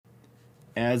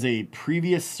As a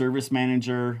previous service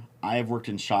manager, I have worked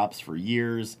in shops for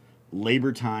years.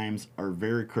 Labor times are a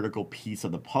very critical piece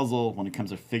of the puzzle when it comes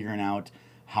to figuring out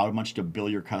how much to bill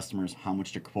your customers, how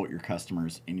much to quote your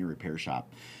customers in your repair shop.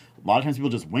 A lot of times people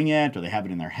just wing it or they have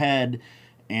it in their head.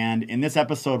 And in this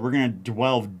episode, we're going to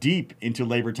delve deep into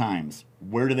labor times.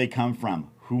 Where do they come from?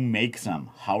 Who makes them?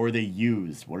 How are they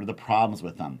used? What are the problems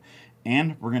with them?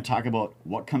 And we're going to talk about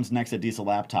what comes next at Diesel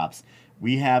Laptops.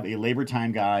 We have a labor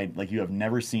time guide like you have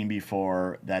never seen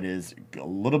before that is a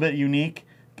little bit unique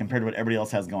compared to what everybody else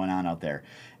has going on out there.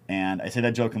 And I say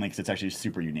that jokingly because it's actually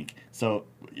super unique. So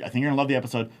I think you're going to love the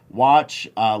episode. Watch,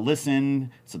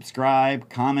 listen, subscribe,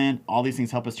 comment. All these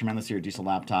things help us tremendously here at Diesel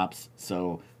Laptops.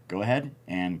 So go ahead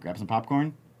and grab some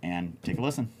popcorn and take a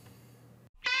listen.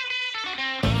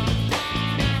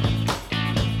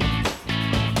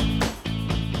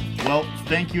 Well,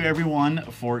 thank you everyone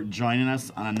for joining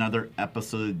us on another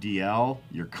episode of DL.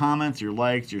 Your comments, your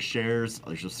likes, your shares,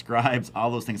 your subscribes, all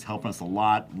those things help us a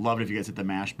lot. Love it if you guys hit the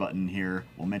mash button here.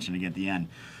 We'll mention it again at the end.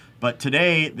 But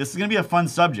today, this is going to be a fun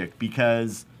subject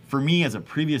because for me as a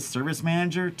previous service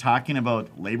manager, talking about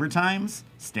labor times,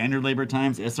 standard labor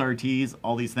times, SRTs,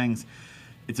 all these things,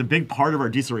 it's a big part of our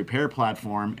diesel repair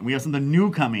platform. And we have something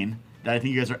new coming that I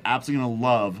think you guys are absolutely going to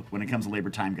love when it comes to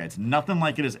labor time guides. Nothing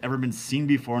like it has ever been seen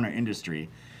before in our industry.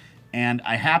 And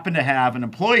I happen to have an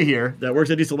employee here that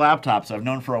works at Diesel Laptops I've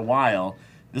known for a while.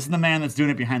 This is the man that's doing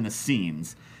it behind the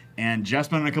scenes. And Jeff's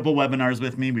been on a couple webinars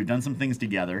with me. We've done some things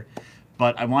together.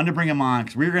 But I wanted to bring him on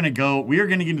because we are going to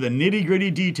get into the nitty-gritty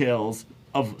details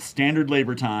of standard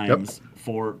labor times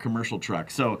for commercial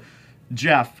trucks. So,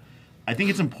 Jeff, I think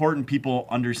it's important people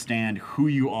understand who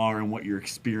you are and what your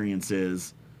experience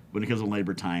is when it comes to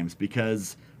labor times,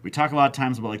 because we talk a lot of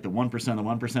times about like the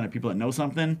 1% of people that know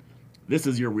something. This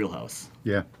is your wheelhouse.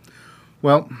 Yeah.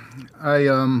 Well,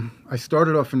 I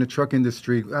started off in the truck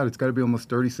industry, it's got to be almost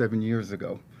 37 years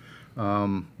ago,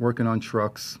 working on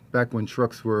trucks, back when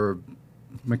trucks were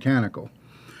mechanical.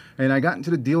 And I got into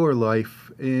the dealer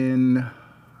life in,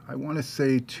 I want to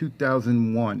say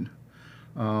 2001.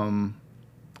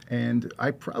 And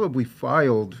I probably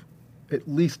filed at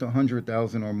least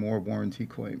 100,000 or more warranty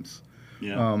claims.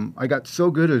 Yeah. I got so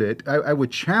good at it, I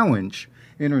would challenge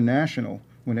International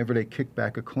whenever they kicked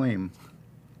back a claim.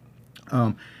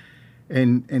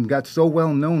 And got so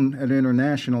well known at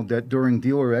International that during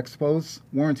dealer expos,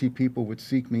 warranty people would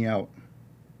seek me out.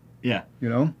 Yeah. You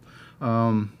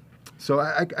know? So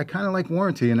I kind of like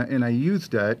warranty, and I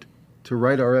used that to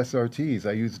write our SRTs.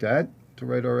 I used that to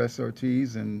write our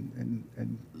SRTs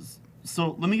and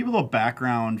So let me give a little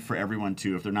background for everyone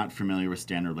too, if they're not familiar with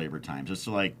standard labor times, just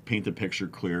to like paint the picture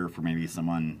clear for maybe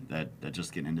someone that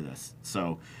just getting into this.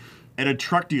 So at a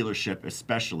truck dealership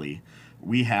especially,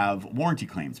 we have warranty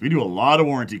claims. We do a lot of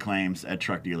warranty claims at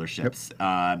truck dealerships.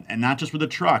 And not just for the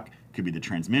truck. It could be the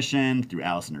transmission through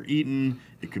Allison or Eaton.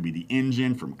 It could be the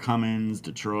engine from Cummins,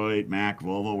 Detroit, Mack,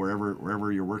 Volvo,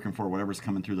 wherever you're working for, whatever's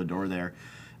coming through the door there.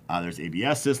 There's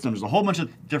ABS systems. There's a whole bunch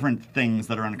of different things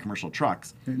that are on commercial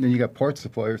trucks. And then you got parts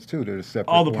suppliers too that are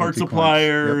separate. All the parts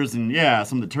suppliers and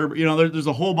some of the turbo. You know, there's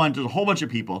a whole bunch of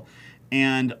people,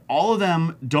 and all of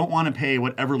them don't want to pay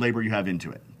whatever labor you have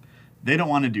into it. They don't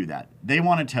want to do that. They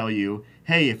want to tell you,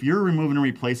 hey, if you're removing and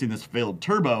replacing this failed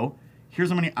turbo, here's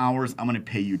how many hours I'm going to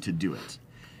pay you to do it.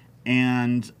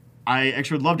 And I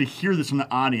actually would love to hear this from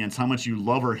the audience, how much you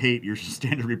love or hate your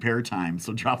standard repair time.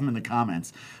 So drop them in the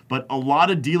comments. But a lot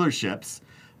of dealerships,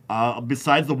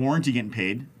 besides the warranty getting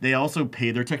paid, they also pay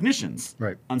their technicians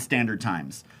on standard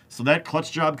times. So that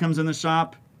clutch job comes in the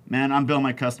shop, man, I'm billing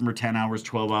my customer 10 hours,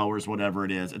 12 hours, whatever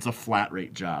it is. It's a flat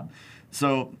rate job.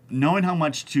 So knowing how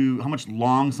much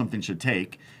long something should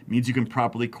take means you can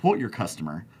properly quote your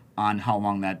customer on how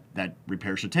long that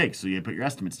repair should take. So you put your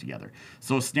estimates together.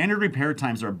 So standard repair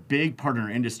times are a big part in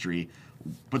our industry,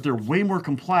 but they're way more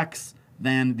complex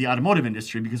than the automotive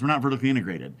industry because we're not vertically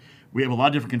integrated. We have a lot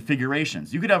of different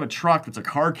configurations. You could have a truck that's a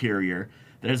car carrier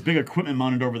that has big equipment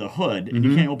mounted over the hood, and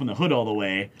you can't open the hood all the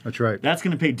way. That's right. That's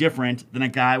going to pay different than a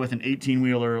guy with an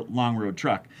 18-wheeler long road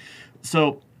truck.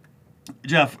 So,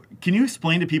 Jeff, can you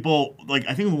explain to people, like,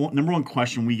 I think the number one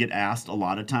question we get asked a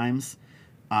lot of times,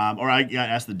 or I got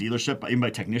asked the dealership, even by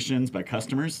technicians, by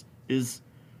customers, is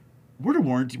where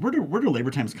do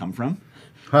labor times come from?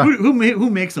 Huh. Who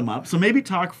makes them up? So maybe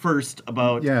talk first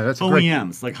about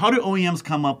OEMs. Like, how do OEMs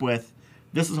come up with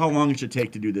this is how long it should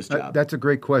take to do this job? That's a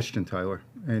great question, Tyler,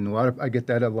 and I get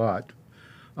that a lot.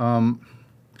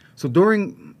 So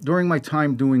during my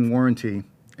time doing warranty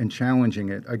and challenging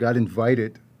it, I got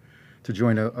invited to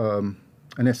join an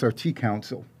SRT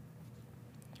council.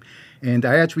 And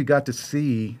I actually got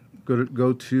to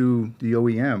go to the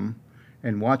OEM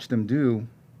and watch them do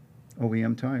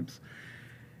OEM times.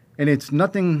 And it's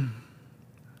nothing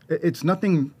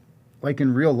like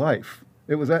in real life.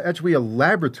 It was actually a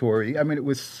laboratory. I mean, it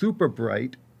was super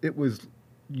bright. It was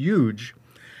huge.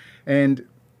 And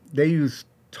they used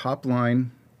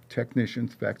top-line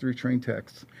technicians, factory-trained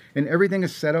techs, and everything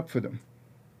is set up for them.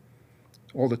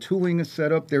 All the tooling is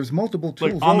set up. There's multiple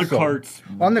tools like on also. the carts.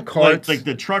 On the carts. Like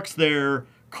the truck's there.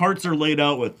 Carts are laid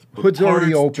out with Hood's parts,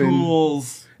 already open.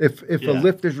 Tools. If a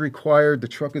lift is required, the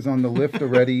truck is on the lift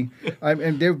already.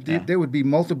 And there would be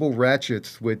multiple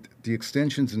ratchets with the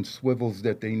extensions and swivels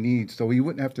that they need. So he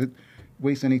wouldn't have to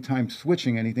waste any time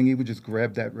switching anything. He would just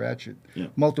grab that ratchet. Yeah.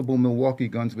 Multiple Milwaukee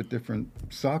guns with different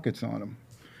sockets on them.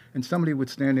 And somebody would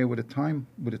stand there with a time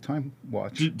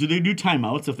watch. Do they do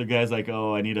timeouts if the guy's like,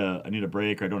 oh, I need a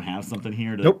break, or I don't have something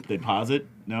here? Nope. They pause it?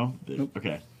 No? Nope.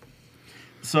 Okay.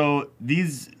 So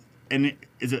these, and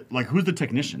is it like, who's the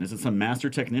technician? Is it some master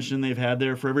technician they've had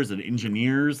there forever? Is it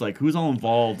engineers? Like, who's all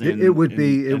involved in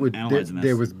analyzing this?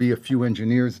 There would be a few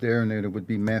engineers there, and there would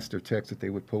be master techs that they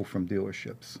would pull from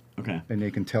dealerships. Okay. And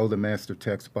they can tell the master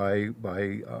techs by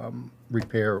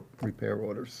repair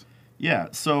orders. Yeah,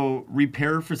 so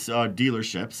repair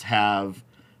dealerships have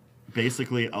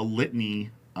basically a litany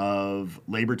of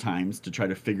labor times to try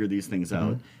to figure these things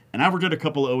out. And I've worked at a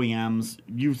couple of OEMs.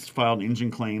 You've filed engine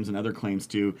claims and other claims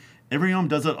too. Every OEM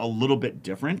does it a little bit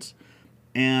different.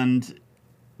 And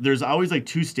there's always like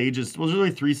two stages. Well, there's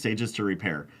really three stages to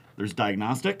repair. There's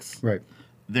diagnostics. Right.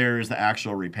 There's the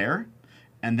actual repair.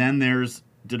 And then there's,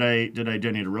 did I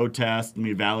need a road test? Let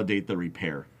me validate the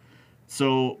repair.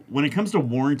 So when it comes to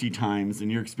warranty times, in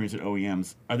your experience at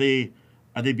OEMs, are they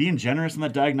being generous in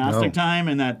that diagnostic time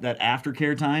and that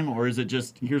aftercare time, or is it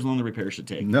just here's how long the repair should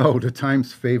take? No, the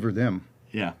times favor them.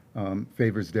 Yeah.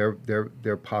 Favors their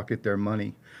pocket, their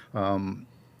money.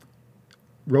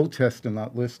 Road tests are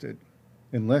not listed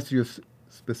unless you're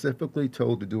specifically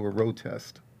told to do a road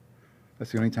test.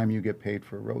 That's the only time you get paid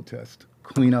for a road test.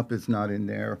 Cleanup is not in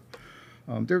there.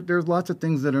 There's lots of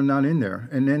things that are not in there,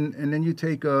 and then you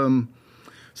take.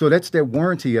 So that's their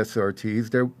warranty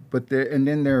SRTs. And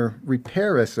then their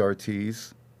repair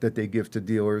SRTs that they give to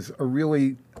dealers are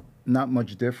really not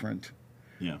much different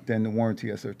than the warranty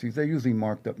SRTs. They're usually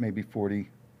marked up maybe 40,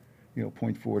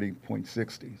 0.40,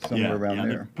 0.60, somewhere around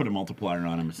there. Put a multiplier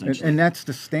on them essentially. And that's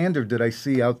the standard that I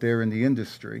see out there in the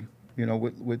industry.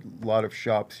 With a lot of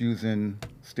shops using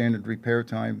standard repair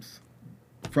times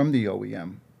from the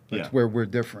OEM. That's where we're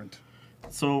different.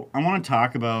 So I want to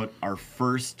talk about our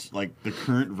first, the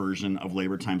current version of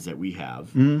labor times that we have.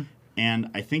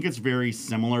 And I think it's very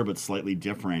similar but slightly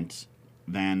different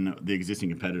than the existing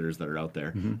competitors that are out there.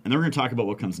 And then we're going to talk about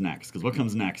what comes next, because what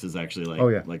comes next is actually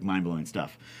like mind-blowing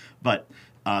stuff. But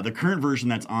the current version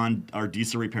that's on our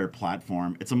diesel repair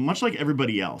platform, it's much like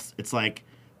everybody else. It's like,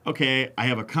 okay, I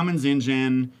have a Cummins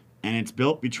engine, and it's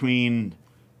built between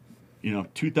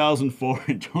 2004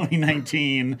 and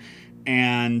 2019,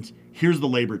 and here's the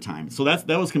labor time. So that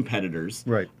was competitors.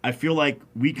 Right. I feel like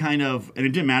we kind of, and it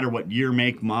didn't matter what year,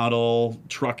 make, model,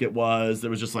 truck it was. It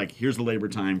was just like, here's the labor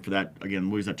time for that. Again,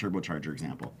 we'll use that turbocharger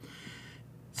example.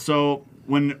 So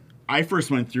when I first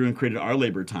went through and created our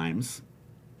labor times,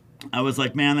 I was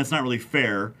like, man, that's not really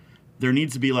fair. There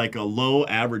needs to be like a low,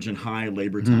 average, and high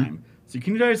labor time. So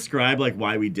can you guys describe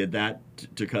why we did that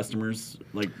to customers?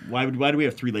 Like why do we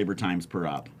have 3 labor times per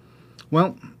op?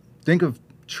 Well, think of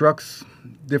trucks,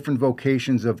 different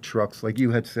vocations of trucks, like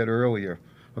you had said earlier.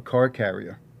 A car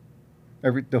carrier,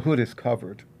 the hood is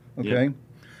covered. Okay,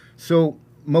 so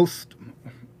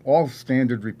all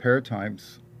standard repair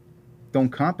times don't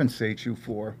compensate you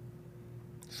for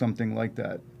something like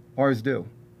that. Ours do.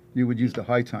 You would use the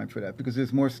high time for that because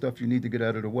there's more stuff you need to get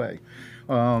out of the way.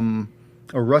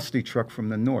 A rusty truck from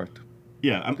the north.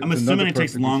 Yeah, I'm assuming it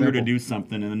takes longer to do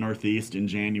something in the Northeast in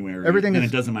January than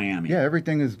it does in Miami. Yeah,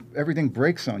 everything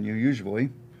breaks on you usually.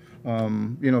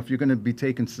 If you're going to be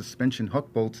taking suspension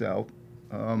huck bolts out,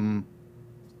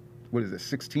 what is it,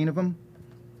 16 of them?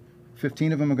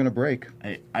 15 of them are going to break.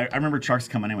 I remember trucks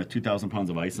coming in with 2,000 pounds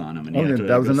of ice on them, and you had to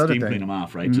that was another steam thing. Clean them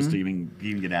off, right? Just to even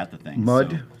get at the thing.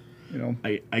 Mud, so,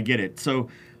 I get it. So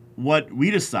what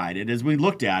we decided is we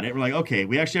looked at it. We're like, okay,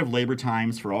 we actually have labor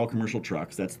times for all commercial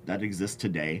trucks. That exists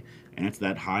today, and it's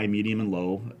that high, medium, and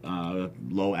low.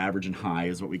 Low, average, and high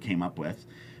is what we came up with.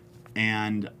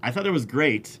 And I thought it was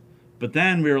great. But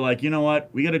then we were like, you know what?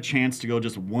 We got a chance to go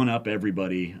just one-up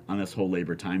everybody on this whole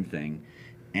labor time thing.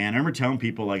 And I remember telling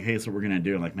people, like, hey, that's what we're going to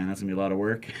do. I'm like, man, that's going to be a lot of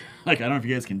work. I don't know if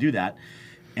you guys can do that.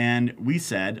 And we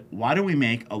said, why don't we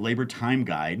make a labor time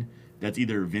guide that's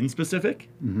either VIN specific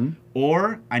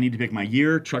or I need to pick my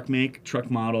year, truck make,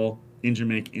 truck model, engine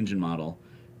make, engine model.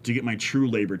 to get my true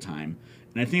labor time.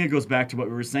 And I think it goes back to what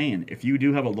we were saying. If you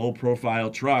do have a low profile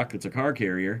truck that's a car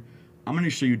carrier, I'm going to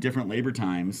show you different labor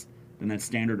times than that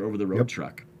standard over the road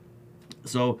truck.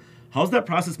 So how's that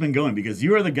process been going? Because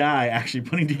you are the guy actually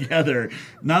putting together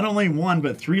not only one,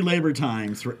 but 3 labor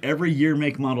times for every year,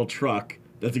 make, model truck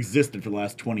that's existed for the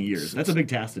last 20 years. That's a big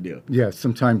task to do. Yeah,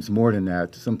 sometimes more than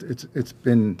that. It's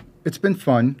been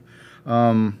fun,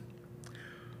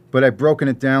 but I've broken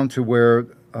it down to where,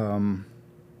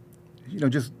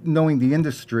 just knowing the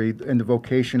industry and the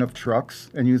vocation of trucks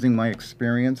and using my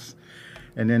experience,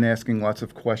 and then asking lots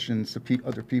of questions to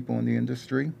other people in the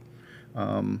industry,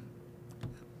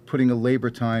 putting a labor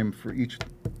time for each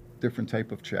different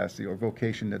type of chassis or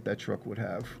vocation that truck would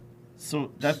have.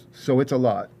 So it's a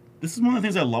lot. This is one of the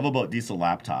things I love about diesel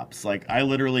laptops. Like, I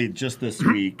literally just this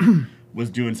week was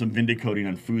doing some Vindicoating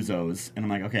on Fuzos, and I'm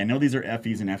like, okay, I know these are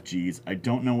FEs and FGs. I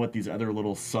don't know what these other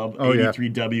little sub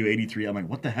 83W, 83. I'm like,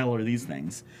 what the hell are these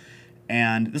things?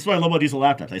 And this is what I love about diesel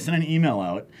laptops. I sent an email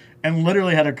out and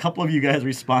literally had a couple of you guys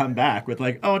respond back with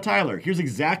like, oh, Tyler, here's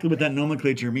exactly what that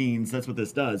nomenclature means. That's what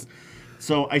this does.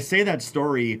 So I say that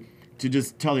story to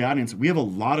just tell the audience, we have a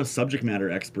lot of subject matter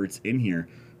experts in here.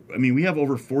 I mean, we have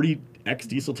over 40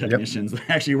 ex-diesel technicians that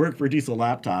actually work for diesel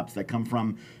laptops that come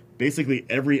from basically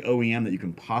every OEM that you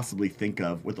can possibly think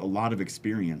of with a lot of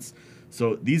experience.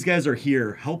 So these guys are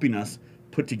here helping us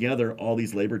put together all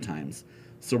these labor times.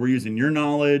 So we're using your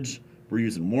knowledge, we're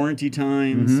using warranty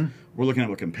times, we're looking at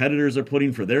what competitors are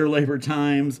putting for their labor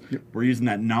times, we're using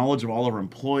that knowledge of all of our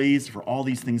employees for all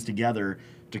these things together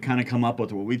to kind of come up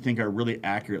with what we think are really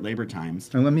accurate labor times.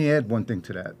 And let me add one thing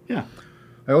to that. Yeah.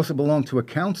 I also belong to a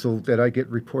council that I get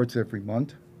reports every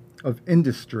month of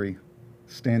industry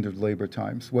standard labor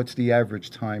times. What's the average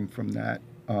time from that?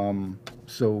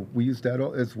 So we use that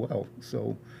as well.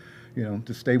 So,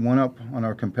 to stay one up on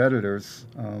our competitors.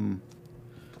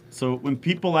 So when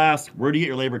people ask, where do you get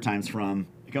your labor times from?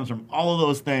 It comes from all of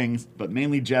those things, but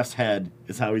mainly Jeff's head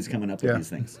is how he's coming up with these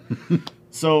things.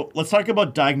 So let's talk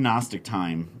about diagnostic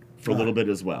time for a little bit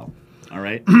as well. All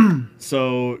right.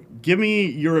 So give me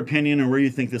your opinion on where you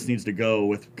think this needs to go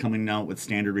with coming out with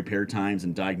standard repair times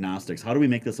and diagnostics. How do we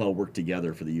make this all work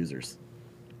together for the users?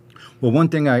 Well, one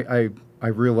thing I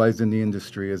realized in the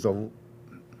industry is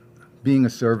being a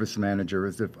service manager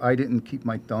is if I didn't keep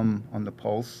my thumb on the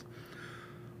pulse,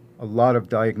 a lot of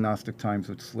diagnostic times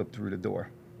would slip through the door.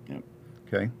 Yep.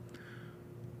 Okay.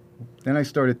 Then I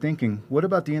started thinking, what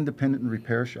about the independent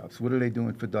repair shops? What are they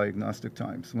doing for diagnostic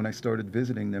times? When I started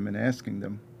visiting them and asking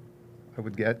them, I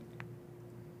would get,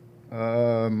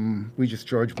 we just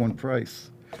charge one price.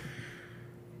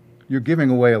 You're giving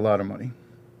away a lot of money.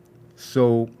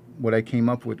 So what I came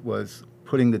up with was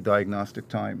putting the diagnostic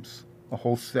times, a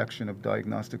whole section of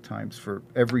diagnostic times for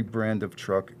every brand of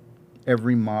truck,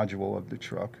 every module of the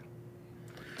truck.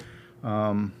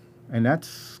 And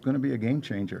that's going to be a game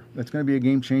changer. That's going to be a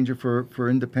game changer for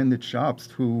independent shops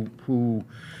who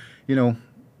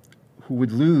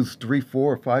would lose 3,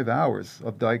 4, or 5 hours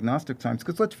of diagnostic times.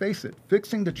 Because let's face it,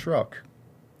 fixing the truck,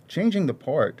 changing the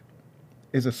part,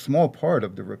 is a small part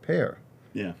of the repair.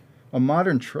 Yeah. A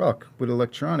modern truck with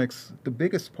electronics, the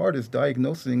biggest part is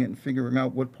diagnosing it and figuring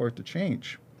out what part to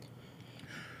change.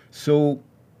 So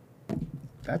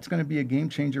that's going to be a game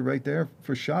changer right there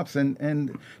for shops.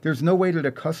 And there's no way that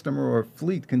a customer or a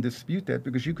fleet can dispute that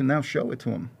because you can now show it to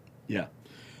them. Yeah.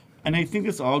 And I think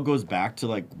this all goes back to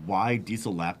like why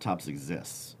diesel laptops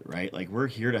exist, right? Like we're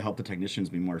here to help the technicians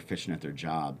be more efficient at their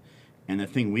job. And the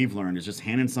thing we've learned is just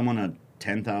handing someone a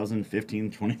 $10,000,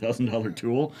 $15,000, $20,000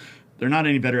 tool, they're not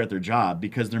any better at their job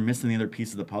because they're missing the other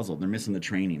piece of the puzzle. They're missing the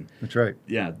training. That's right.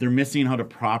 Yeah, they're missing how to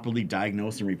properly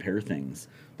diagnose and repair things.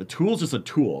 The tool's just a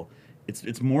tool.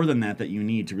 It's more than that you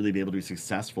need to really be able to be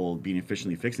successful being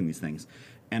efficiently fixing these things.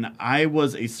 And I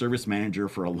was a service manager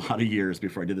for a lot of years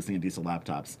before I did this thing at Diesel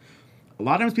Laptops. A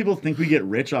lot of times people think we get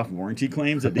rich off warranty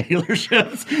claims at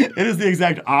dealerships. It is the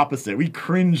exact opposite. We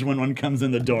cringe when one comes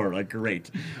in the door. Like, great.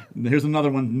 Here's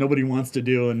another one nobody wants to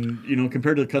do. And,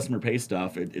 compared to the customer pay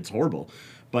stuff, it's horrible.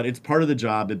 But it's part of the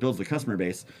job. It builds the customer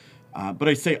base. But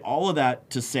I say all of that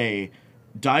to say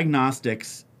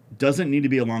diagnostics doesn't need to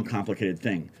be a long, complicated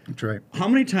thing. That's right. How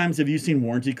many times have you seen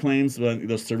warranty claims that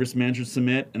those service managers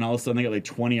submit, and all of a sudden they got like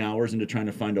 20 hours into trying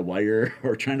to find a wire,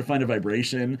 or trying to find a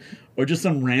vibration, or just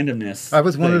some randomness? I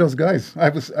was one of those guys. I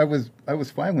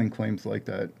was filing claims like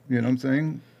that. You know what I'm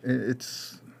saying?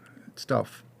 It's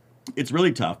tough. It's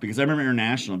really tough because I remember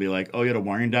International be like, "Oh, you had a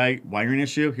wiring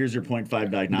issue. Here's your .5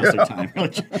 diagnostic time."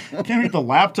 Like, can't get the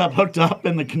laptop hooked up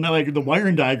and the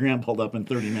wiring diagram pulled up in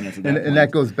 30 minutes. And that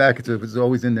goes back. It's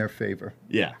always in their favor.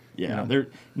 Yeah.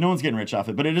 No one's getting rich off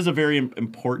it, but it is a very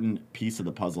important piece of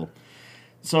the puzzle.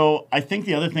 So I think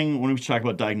the other thing when we talk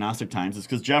about diagnostic times is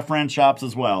because Jeff Wren shops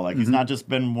as well. Like he's not just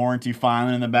been warranty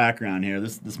filing in the background here.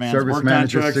 This man's Service worked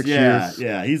manager, on trucks. 6 years.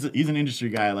 Yeah. He's an industry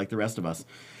guy like the rest of us.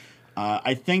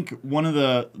 I think one of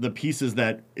the pieces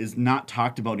that is not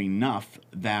talked about enough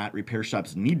that repair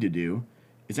shops need to do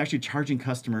is actually charging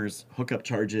customers hookup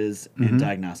charges and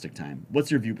diagnostic time.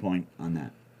 What's your viewpoint on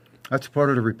that? That's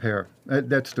part of the repair.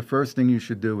 That's the first thing you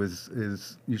should do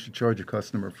is you should charge a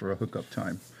customer for a hookup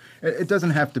time. It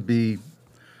doesn't have to be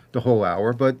the whole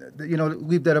hour, but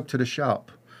leave that up to the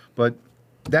shop. But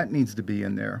that needs to be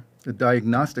in there. The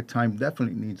diagnostic time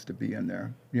definitely needs to be in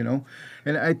there,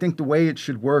 And I think the way it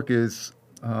should work is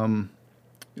the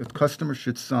customer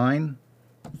should sign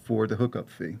for the hookup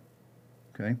fee,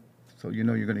 okay? So you're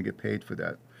going to get paid for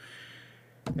that.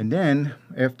 And then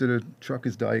after the truck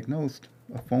is diagnosed,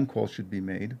 a phone call should be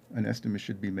made, an estimate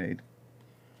should be made,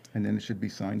 and then it should be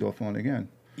signed off on again.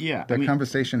 Yeah. That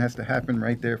conversation has to happen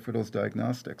right there for those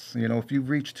diagnostics. If you've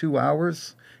reached 2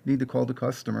 hours, you need to call the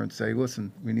customer and say,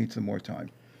 listen, we need some more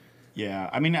time. Yeah,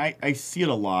 I mean, I see it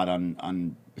a lot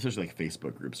on especially like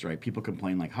Facebook groups, right? People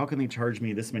complain like, how can they charge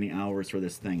me this many hours for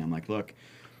this thing? I'm like, look,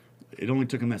 it only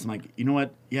took them this. I'm like, you know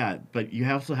what? Yeah, but you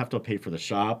also have to pay for the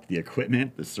shop, the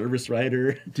equipment, the service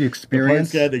writer, the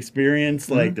experience, the experience,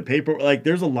 like the paper. Like,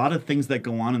 there's a lot of things that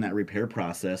go on in that repair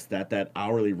process that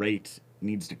hourly rate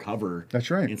needs to cover. That's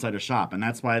right. Inside a shop, and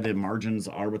that's why the margins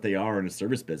are what they are in a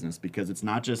service business, because it's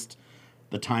not just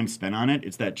the time spent on it,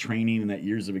 it's that training and that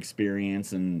years of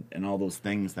experience and all those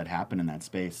things that happen in that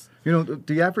space.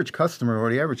 The average customer or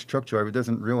the average truck driver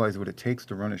doesn't realize what it takes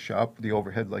to run a shop, the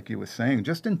overhead, like you were saying,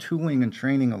 just in tooling and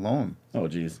training alone. Oh,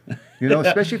 geez.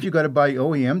 Especially if you got to buy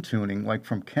OEM tuning, like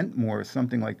from Kentmore or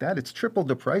something like that, it's triple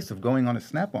the price of going on a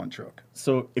Snap-on truck.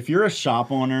 So if you're a shop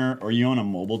owner or you own a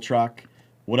mobile truck,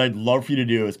 what I'd love for you to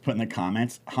do is put in the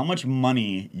comments how much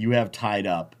money you have tied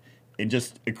up in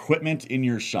just equipment in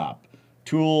your shop.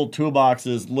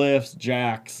 Toolboxes, lifts,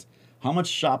 jacks. How much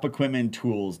shop equipment and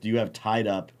tools do you have tied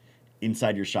up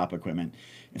inside your shop equipment,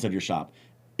 inside your shop?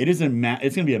 It's going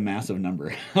to be a massive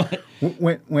number.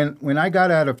 When I got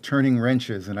out of turning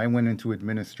wrenches and I went into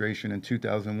administration in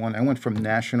 2001, I went from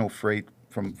national freight,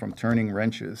 from turning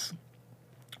wrenches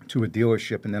to a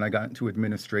dealership, and then I got into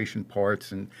administration,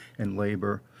 parts, and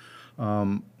labor.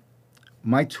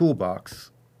 My toolbox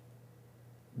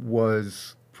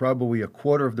was probably a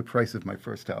quarter of the price of my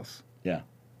first house. Yeah.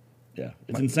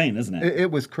 It's insane, isn't it?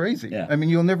 It was crazy. Yeah. I mean,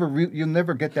 you'll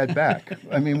never get that back.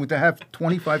 I mean, to have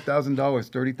 $25,000,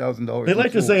 $30,000. They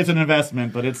like to say it's an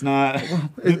investment, but it's not.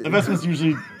 Investments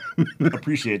usually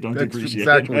appreciate, don't depreciate.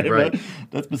 Exactly right.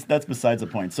 But that's besides the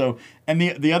point. So, and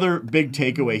the other big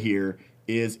takeaway here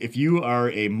is if you are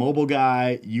a mobile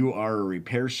guy, you are a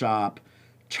repair shop,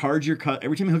 charge your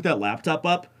every time you hook that laptop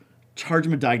up, charge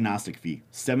them a diagnostic fee,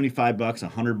 $75,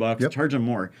 $100, Yep. Charge them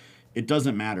more. It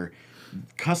doesn't matter.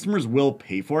 Customers will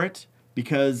pay for it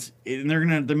because they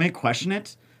may question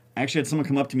it. I actually had someone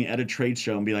come up to me at a trade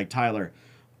show and be like, Tyler,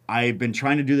 I've been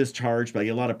trying to do this charge, but I get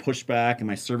a lot of pushback, and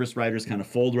my service writers kind of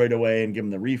fold right away and give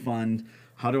them the refund.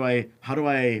 How do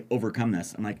I overcome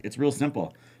this? I'm like, it's real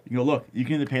simple. You can go, look, you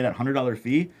can either pay that $100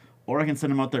 fee, or I can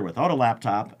send him out there without a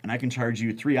laptop, and I can charge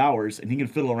you 3 hours, and he can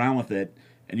fiddle around with it,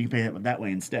 and you can pay it that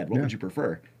way instead. What would you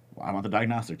prefer? Well, I want the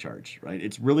diagnostic charge, right?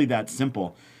 It's really that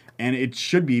simple, and it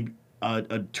should be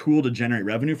a tool to generate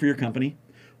revenue for your company,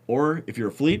 or if you're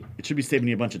a fleet, it should be saving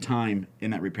you a bunch of time in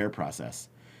that repair process.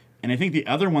 And I think the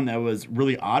other one that was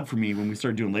really odd for me when we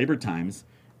started doing labor times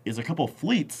is a couple of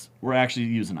fleets were actually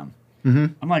using them.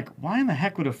 Mm-hmm. I'm like, why in the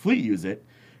heck would a fleet use it?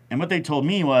 And what they told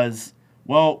me was,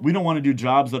 well, we don't want to do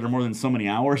jobs that are more than so many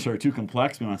hours or are too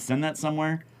complex. We want to send that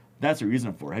somewhere. That's what we're using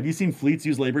it for. Have you seen fleets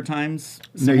use labor times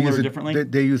similar or differently?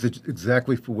 They use it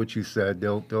exactly for what you said.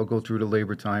 They'll go through the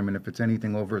labor time, and if it's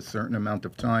anything over a certain amount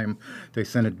of time, they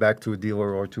send it back to a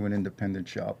dealer or to an independent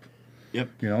shop. Yep.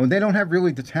 And they don't have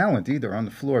really the talent either on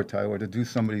the floor, Tyler, to do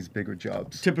some of these bigger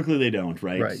jobs. Typically they don't,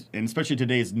 right? Right. And especially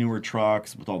today's newer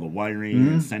trucks with all the wiring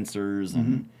and sensors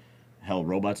and hell,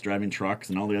 robots driving trucks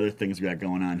and all the other things we got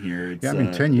going on here. It's, I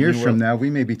mean, 10 years from now, we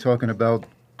may be talking about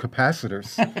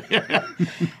capacitors.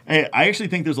 Hey, I actually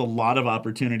think there's a lot of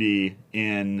opportunity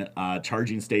in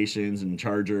charging stations and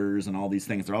chargers and all these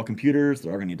things. They're all computers.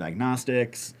 They're all going to need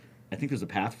diagnostics. I think there's a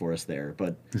path for us there.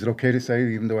 But Is it okay to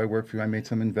say, even though I work for you, I made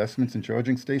some investments in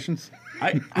charging stations?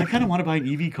 I kind of want to buy an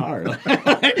EV car.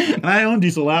 And I own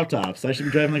diesel laptops. I should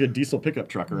be driving like a diesel pickup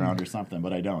truck around or something,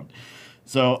 but I don't.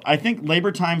 So I think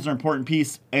labor times are an important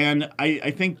piece. And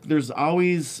I think there's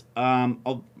always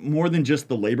more than just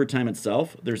the labor time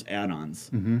itself. There's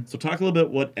add-ons. So talk a little bit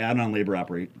what add-on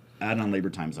labor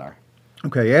times are.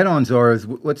 Okay, add-ons are,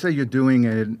 let's say you're doing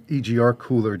an EGR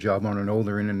cooler job on an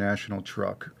older international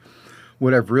truck.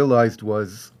 What I've realized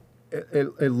was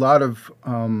a lot of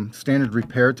standard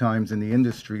repair times in the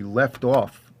industry left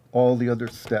off all the other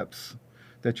steps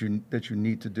that you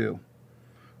need to do.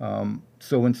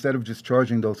 So instead of just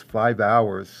charging those 5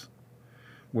 hours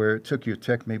where it took your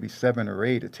tech maybe 7 or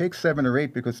 8, it takes 7 or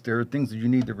 8 because there are things that you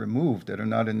need to remove that are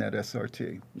not in that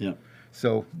SRT. Yeah.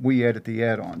 So we added the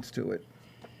add-ons to it.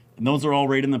 And those are all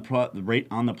right on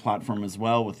the platform as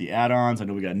well with the add-ons. I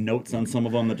know we got notes on some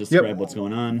of them that describe what's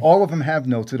going on. All of them have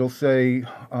notes. It'll say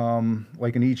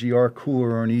like an EGR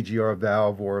cooler or an EGR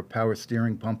valve or a power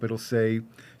steering pump. It'll say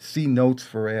see notes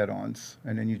for add-ons,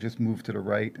 and then you just move to the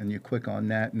right and you click on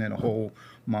that, and then a whole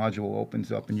module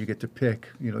opens up, and you get to pick.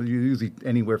 You usually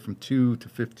anywhere from 2 to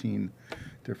 15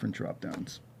 different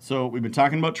drop-downs. So we've been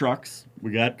talking about trucks.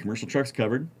 We got commercial trucks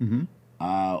covered.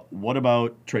 What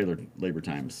about trailer labor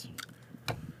times?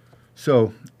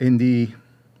 So in the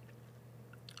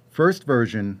first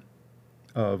version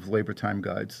of labor time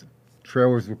guides,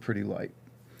 trailers were pretty light.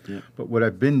 Yeah. But what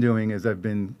I've been doing is I've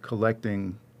been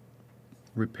collecting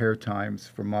repair times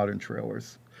for modern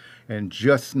trailers, and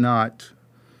just not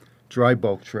dry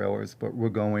bulk trailers, but we're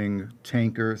going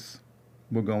tankers,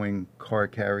 we're going car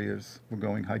carriers, we're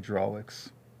going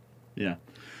hydraulics. Yeah.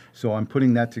 So I'm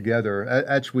putting that together.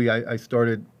 Actually, I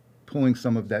started pulling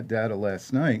some of that data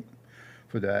last night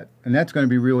for that, and that's going to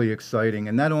be really exciting.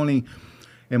 And not only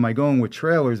am I going with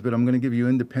trailers, but I'm going to give you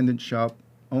independent shop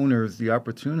owners the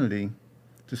opportunity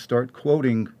to start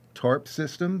quoting TARP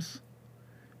systems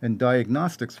and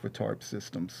diagnostics for TARP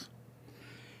systems.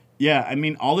 Yeah, I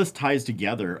mean, all this ties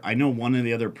together. I know one of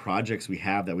the other projects we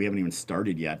have that we haven't even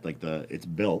started yet, it's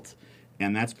built,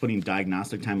 and that's putting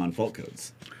diagnostic time on fault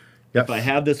codes. Yes. If I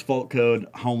have this fault code,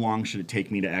 how long should it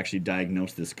take me to actually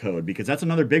diagnose this code? Because that's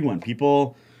another big one.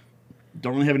 People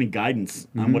don't really have any guidance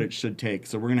on what it should take,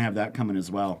 so we're going to have that coming as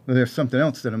well. Well, there's something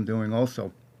else that I'm doing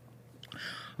also.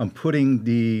 I'm putting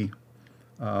the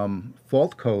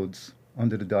fault codes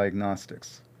under the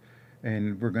diagnostics,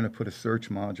 and we're going to put a search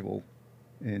module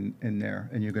in there,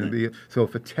 and you're going to be, so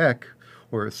if a tech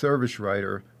or a service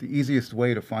writer, the easiest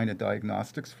way to find the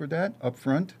diagnostics for that up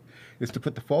front is to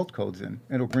put the fault codes in.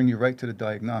 It'll bring you right to the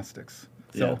diagnostics.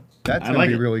 So that's going to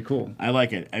be really cool. I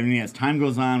like it. I mean, as time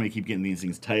goes on, we keep getting these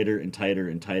things tighter and tighter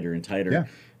and tighter and tighter. Yeah.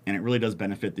 And it really does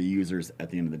benefit the users at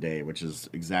the end of the day, which is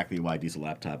exactly why diesel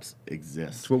laptops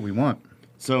exist. That's what we want.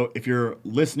 So if you're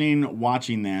listening,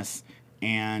 watching this,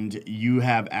 and you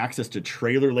have access to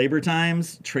trailer labor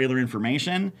times, trailer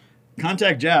information,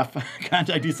 contact Jeff,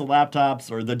 contact Diesel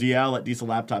Laptops or the DL at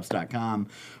diesellaptops.com.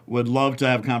 Would love to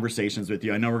have conversations with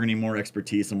you. I know we're going to need more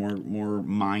expertise and more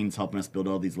minds helping us build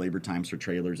all these labor times for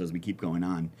trailers as we keep going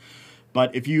on.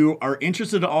 But if you are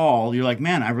interested at all, you're like,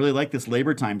 man, I really like this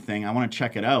labor time thing. I want to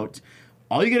check it out.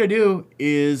 All you got to do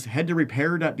is head to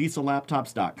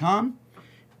repair.diesellaptops.com,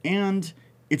 and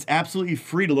it's absolutely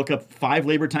free to look up 5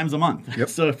 labor times a month. Yep.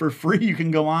 So for free, you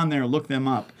can go on there and look them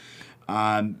up.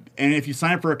 And if you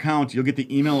sign up for an account, you'll get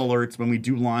the email alerts when we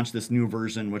do launch this new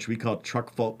version, which we call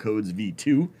Truck Fault Codes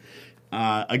V2.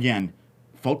 Again,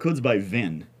 fault codes by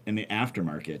VIN in the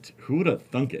aftermarket. Who would have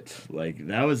thunk it? Like,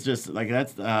 that was just, like,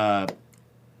 that's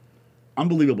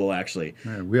unbelievable, actually.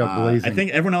 Man, we are blazing. I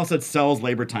think everyone else that sells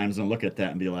labor times will look at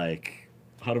that and be like,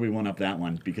 how do we one up that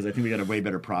one? Because I think we got a way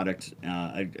better product.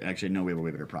 I actually know we have a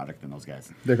way better product than those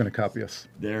guys. They're going to copy us.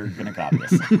 They're going to copy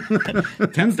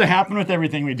us. Tends to happen with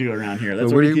everything we do around here.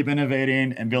 That's why we keep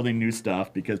innovating and building new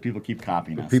stuff, because people keep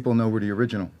copying us. People know we're the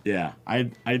original. Yeah. I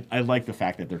like the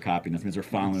fact that they're copying us. It means they're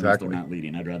following us. They're not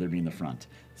leading. I'd rather be in the front.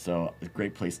 So a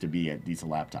great place to be at Diesel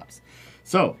Laptops.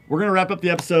 So we're going to wrap up the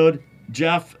episode.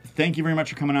 Jeff, thank you very much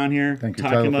for coming on here. Thank you,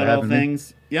 talking Tyler, about for all having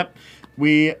things. me. Yep.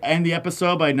 We end the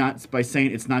episode by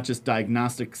saying it's not just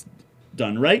diagnostics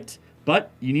done right,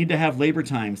 but you need to have labor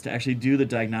times to actually do the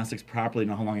diagnostics properly,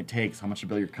 know how long it takes, how much to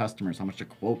bill your customers, how much to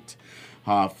quote.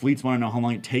 Fleets want to know how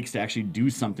long it takes to actually do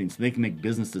something so they can make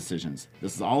business decisions.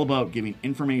 This is all about giving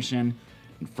information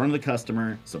in front of the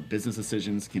customer so business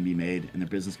decisions can be made and their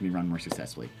business can be run more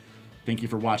successfully. Thank you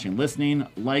for watching and listening.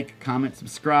 Like, comment,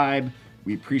 subscribe.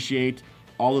 We appreciate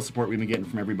all the support we've been getting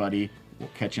from everybody. We'll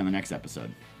catch you on the next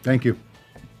episode. Thank you.